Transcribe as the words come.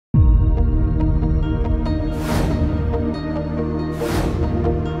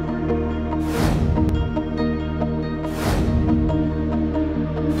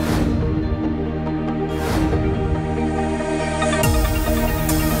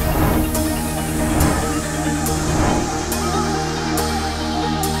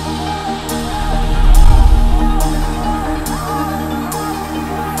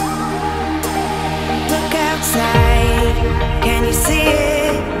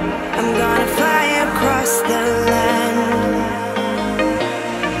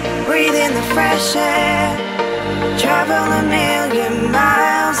fresh air, travel a million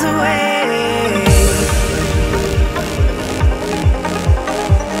miles away.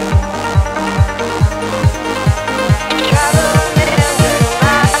 Travel a million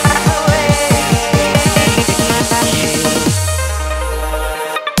miles away.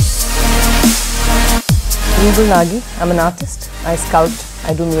 Rouble Nagi. I'm an artist. I sculpt,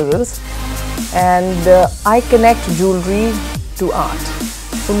 I do murals, and I connect jewelry to art.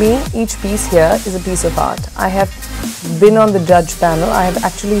 For me, each piece here is a piece of art. I have been on the judge panel. I have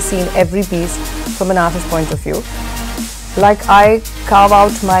actually seen every piece from an artist's point of view. Like I carve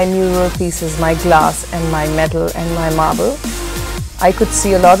out my mural pieces, my glass and my metal and my marble. I could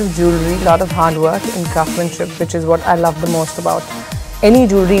see a lot of jewelry, a lot of hard work in craftsmanship, which is what I love the most about any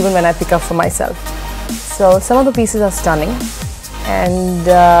jewelry, even when I pick up for myself. So some of the pieces are stunning, and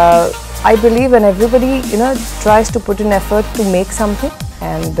I believe when everybody tries to put in effort to make something,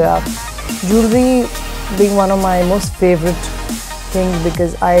 and jewelry being one of my most favorite things,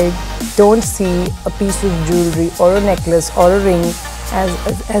 because I don't see a piece of jewelry or a necklace or a ring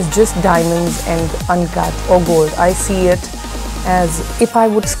as just diamonds and uncut or gold. I see it as, if I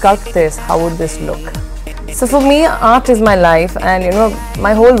would sculpt this, how would this look? So for me, art is my life, and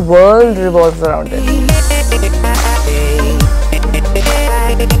my whole world revolves around it.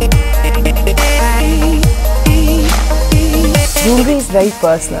 Jewelry is very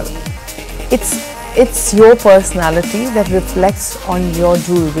personal. It's your personality that reflects on your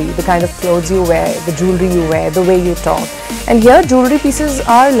jewelry, the kind of clothes you wear, the jewelry you wear, the way you talk. And here jewelry pieces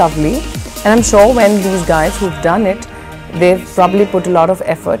are lovely, and I'm sure when these guys who've done it, they've probably put a lot of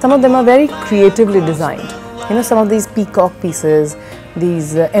effort. Some of them are very creatively designed. Some of these peacock pieces,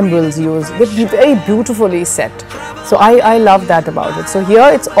 these emeralds used, they're very beautifully set. So I love that about it. So here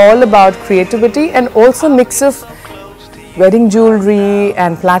it's all about creativity, and also mix of wedding jewelry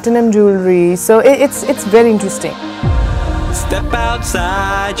and platinum jewelry. So it's very interesting. Step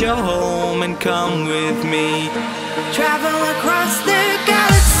outside your home and come with me. Travel across the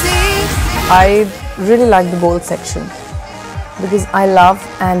galaxy. I really like the gold section, because I love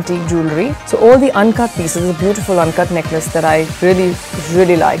antique jewelry. So all the uncut pieces, a beautiful uncut necklace that I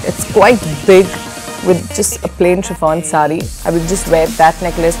really like. It's quite big with just a plain chiffon sari. I would just wear that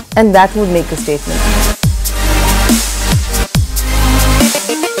necklace and that would make a statement.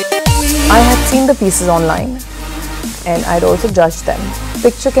 I had seen the pieces online and I'd also judged them.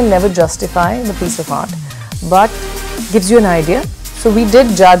 Picture can never justify the piece of art, but gives you an idea. So we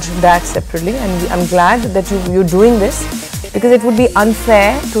did judge that separately, and I'm glad that you're doing this, because it would be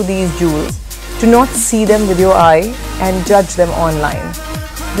unfair to these jewels to not see them with your eye and judge them online.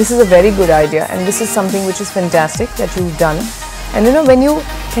 This is a very good idea, and this is something which is fantastic that you've done. And when you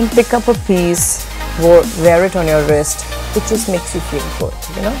can pick up a piece, wear it on your wrist, it just makes you feel good.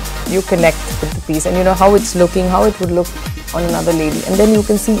 You connect with the piece, and how it's looking, how it would look on another lady, and then you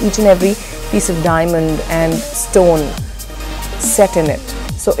can see each and every piece of diamond and stone set in it.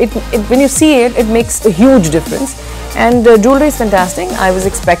 So when you see it, it makes a huge difference. And jewelry is fantastic. I was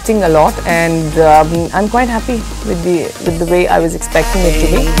expecting a lot, and I'm quite happy with the way I was expecting it to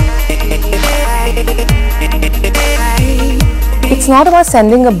be. It's not about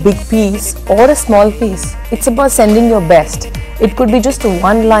sending a big piece or a small piece. It's about sending your best. It could be just a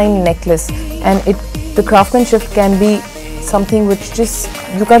one-line necklace, and the craftsmanship can be something which just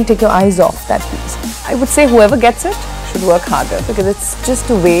you can't take your eyes off that piece. I would say whoever gets it should work harder, because it's just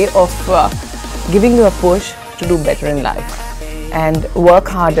a way of giving you a push to do better in life, and work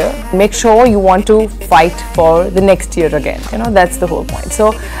harder. Make sure you want to fight for the next year again. That's the whole point.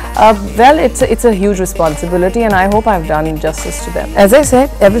 So well, it's a huge responsibility, and I hope I've done justice to them. As I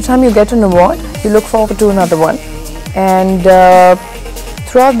said, every time you get an award, you look forward to another one, and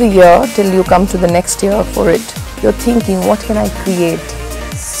throughout the year till you come to the next year for it, you're thinking, what can I create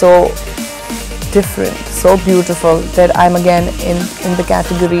so different, so beautiful, that I'm again in the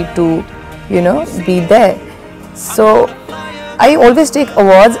category to be there. So I always take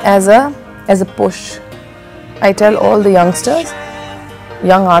awards as a push. I tell all the youngsters,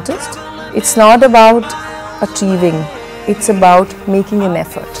 young artists, it's not about achieving, it's about making an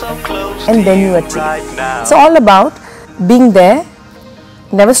effort, and then you achieve. It's all about being there,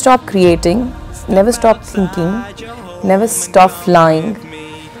 never stop creating, never stop thinking, never stop flying,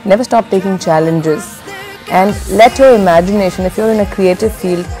 never stop taking challenges, and let your imagination, if you're in a creative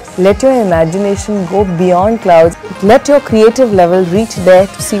field, let your imagination go beyond clouds. Let your creative level reach there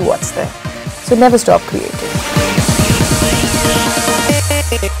to see what's there. So never stop creating.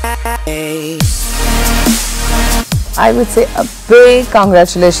 I would say a big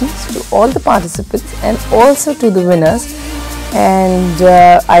congratulations to all the participants and also to the winners. and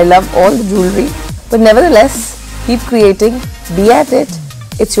I love all the jewelry, but nevertheless, keep creating, be at it.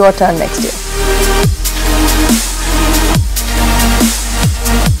 It's your turn next year.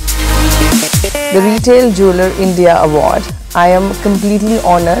 The Retail Jeweler India Award. I am completely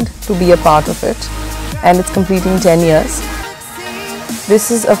honored to be a part of it, and it's completing 10 years.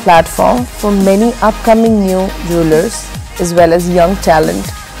 This is a platform for many upcoming new jewelers as well as young talent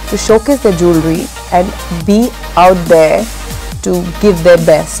to showcase their jewelry and be out there to give their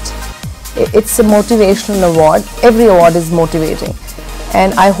best. It's a motivational award. Every award is motivating,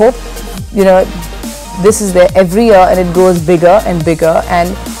 and I hope this is there every year and it grows bigger and bigger,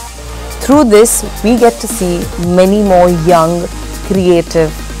 and through this we get to see many more young,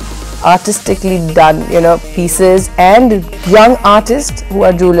 creative, artistically done pieces and young artists who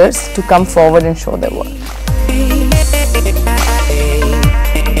are jewelers to come forward and show their work.